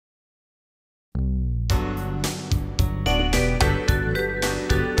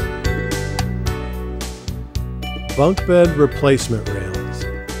Bunk bed replacement rails,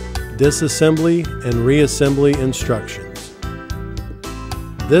 disassembly and reassembly instructions.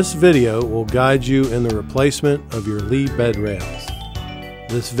 This video will guide you in the replacement of your Lea bed rails.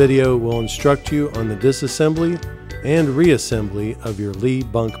 This video will instruct you on the disassembly and reassembly of your Lea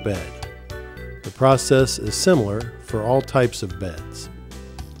bunk bed. The process is similar for all types of beds.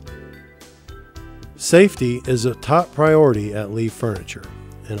 Safety is a top priority at Lea Furniture,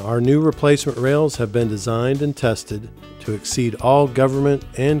 and our new replacement rails have been designed and tested to exceed all government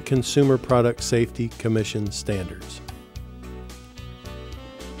and Consumer Product Safety Commission standards.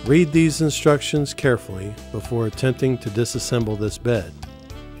 Read these instructions carefully before attempting to disassemble this bed.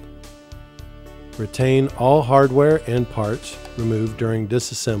 Retain all hardware and parts removed during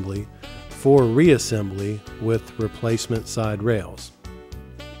disassembly for reassembly with replacement side rails.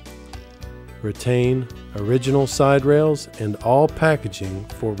 Retain original side rails and all packaging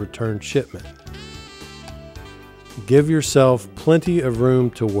for return shipment. Give yourself plenty of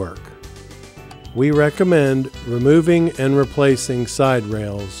room to work. We recommend removing and replacing side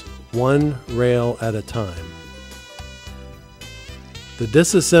rails one rail at a time. The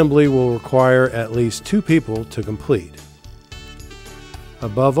disassembly will require at least 2 people to complete.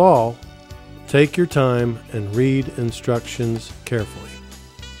 Above all, take your time and read instructions carefully.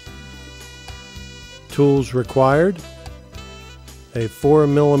 Tools required: a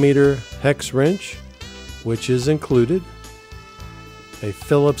 4mm hex wrench, which is included, a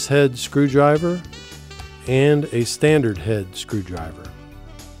Phillips head screwdriver, and a standard head screwdriver.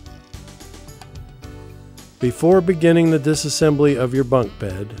 Before beginning the disassembly of your bunk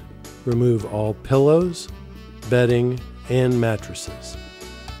bed, remove all pillows, bedding, and mattresses.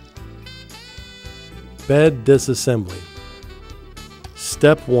 Bed disassembly.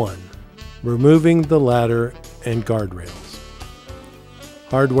 Step 1. Removing the ladder and guardrails.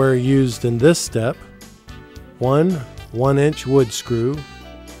 Hardware used in this step: 1 1-inch wood screw,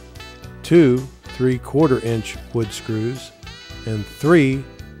 2 3/4-inch wood screws, and 3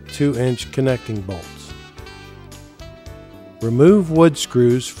 2-inch connecting bolts. Remove wood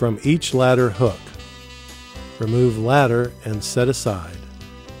screws from each ladder hook. Remove ladder and set aside.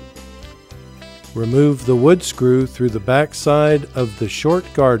 Remove the wood screw through the back side of the short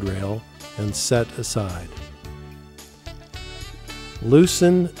guardrail and set aside.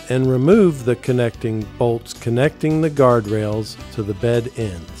 Loosen and remove the connecting bolts connecting the guardrails to the bed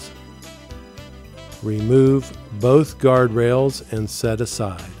ends. Remove both guardrails and set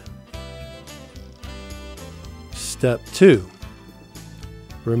aside. Step 2.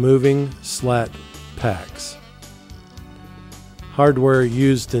 Removing slat packs. Hardware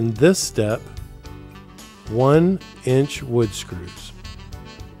used in this step: 1-inch wood screws.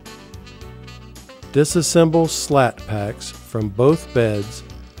 Disassemble slat packs from both beds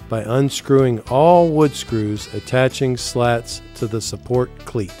by unscrewing all wood screws attaching slats to the support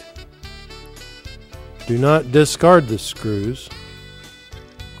cleat. Do not discard the screws.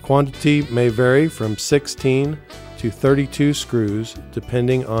 Quantity may vary from 16 to 32 screws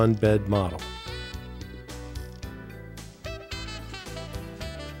depending on bed model.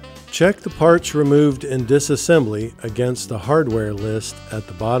 Check the parts removed in disassembly against the hardware list at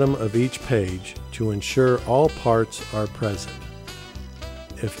the bottom of each page to ensure all parts are present.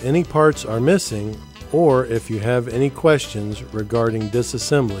 If any parts are missing, or if you have any questions regarding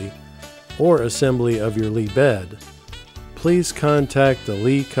disassembly or assembly of your Lea bed, please contact the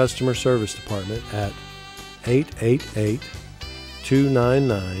Lea Customer Service Department at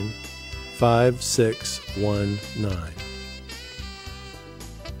 888-299-5619.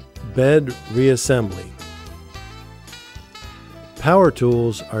 Bed reassembly. Power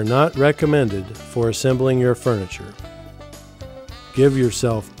tools are not recommended for assembling your furniture. Give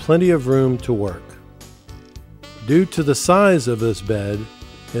yourself plenty of room to work. Due to the size of this bed,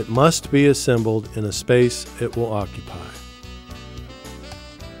 it must be assembled in a space it will occupy.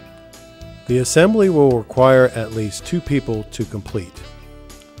 The assembly will require at least 2 people to complete.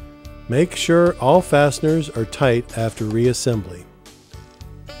 Make sure all fasteners are tight after reassembly.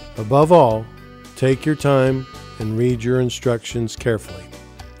 Above all, take your time and read your instructions carefully.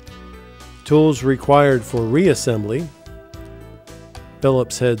 Tools required for reassembly: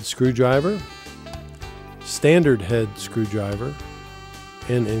 Phillips head screwdriver, standard head screwdriver,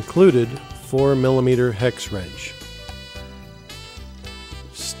 and included 4mm hex wrench.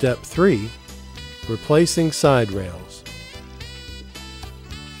 Step 3. Replacing side rails.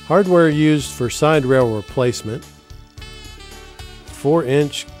 Hardware used for side rail replacement: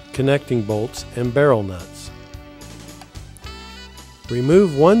 4-inch connecting bolts and barrel nuts.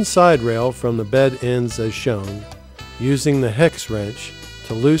 Remove one side rail from the bed ends as shown, using the hex wrench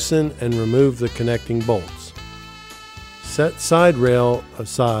to loosen and remove the connecting bolts. Set side rail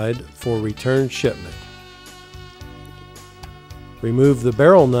aside for return shipment. Remove the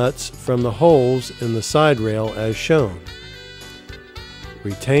barrel nuts from the holes in the side rail as shown.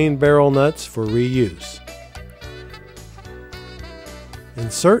 Retain barrel nuts for reuse.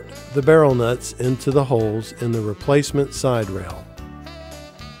 Insert the barrel nuts into the holes in the replacement side rail.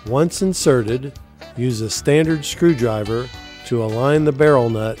 Once inserted, use a standard screwdriver to align the barrel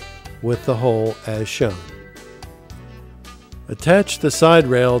nut with the hole as shown. Attach the side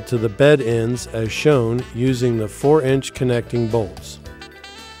rail to the bed ends as shown using the 4-inch connecting bolts.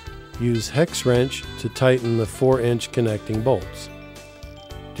 Use hex wrench to tighten the 4-inch connecting bolts.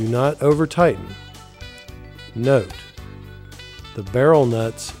 Do not over-tighten. Note: the barrel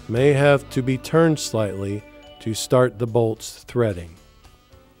nuts may have to be turned slightly to start the bolts threading.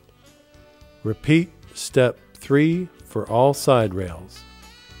 Repeat step 3 for all side rails.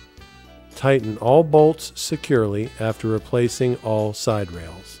 Tighten all bolts securely after replacing all side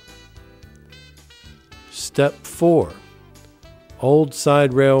rails. Step 4. Old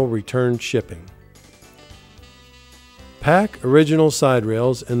side rail return shipping. Pack original side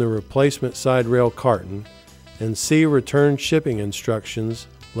rails in the replacement side rail carton and see return shipping instructions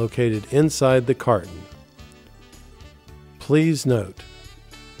located inside the carton. Please note,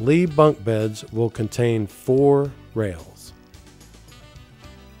 Lea bunk beds will contain 4 rails.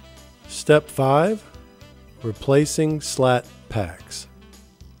 Step 5. Replacing slat packs.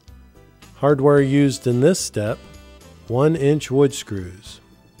 Hardware used in this step: 1-inch wood screws.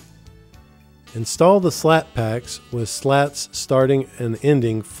 Install the slat packs with slats starting and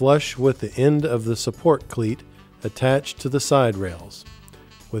ending flush with the end of the support cleat attached to the side rails,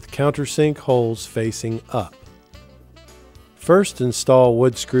 with countersink holes facing up. First, install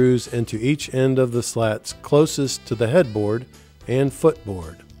wood screws into each end of the slats closest to the headboard and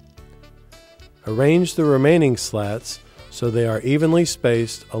footboard. Arrange the remaining slats so they are evenly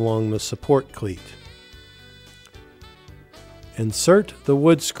spaced along the support cleat. Insert the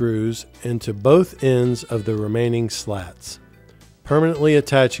wood screws into both ends of the remaining slats, permanently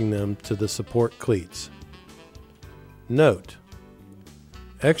attaching them to the support cleats. Note: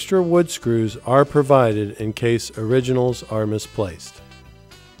 extra wood screws are provided in case originals are misplaced.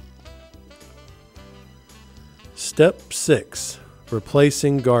 Step 6.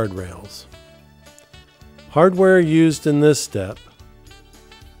 Replacing guardrails. Hardware used in this step: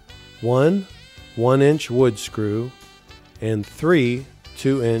 1 1-inch wood screw and 3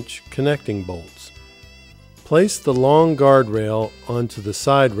 2-inch connecting bolts. Place the long guardrail onto the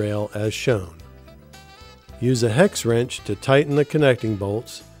side rail as shown. Use a hex wrench to tighten the connecting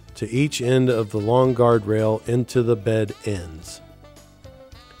bolts to each end of the long guardrail into the bed ends.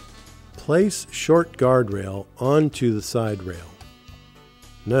 Place short guardrail onto the side rail.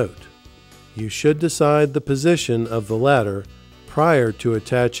 Note: you should decide the position of the ladder prior to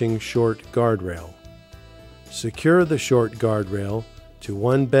attaching short guardrail. Secure the short guardrail to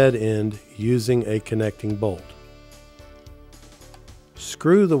one bed end using a connecting bolt.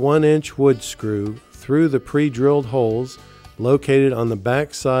 Screw the 1-inch wood screw through the pre-drilled holes located on the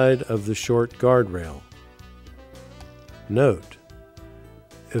back side of the short guardrail. Note: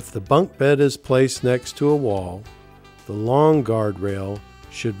 if the bunk bed is placed next to a wall, the long guardrail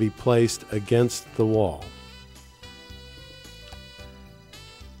should be placed against the wall.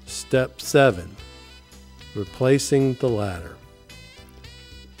 Step 7. Replacing the ladder.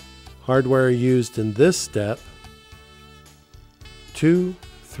 Hardware used in this step: 2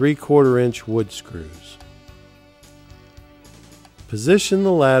 3/4-inch wood screws. Position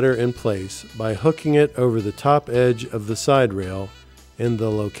the ladder in place by hooking it over the top edge of the side rail in the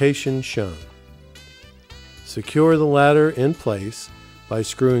location shown. Secure the ladder in place by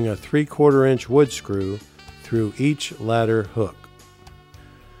screwing a 3/4-inch wood screw through each ladder hook.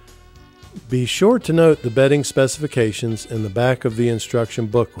 Be sure to note the bedding specifications in the back of the instruction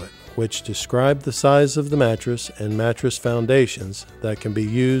booklet, which describe the size of the mattress and mattress foundations that can be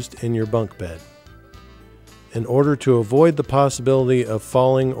used in your bunk bed. In order to avoid the possibility of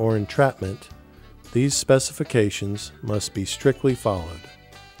falling or entrapment, these specifications must be strictly followed.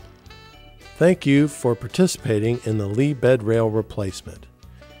 Thank you for participating in the Lea bed rail replacement.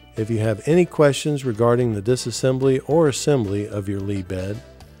 If you have any questions regarding the disassembly or assembly of your Lea bed,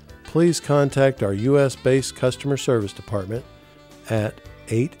 please contact our U.S.-based customer service department at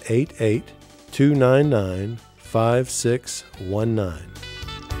 888-299-5619.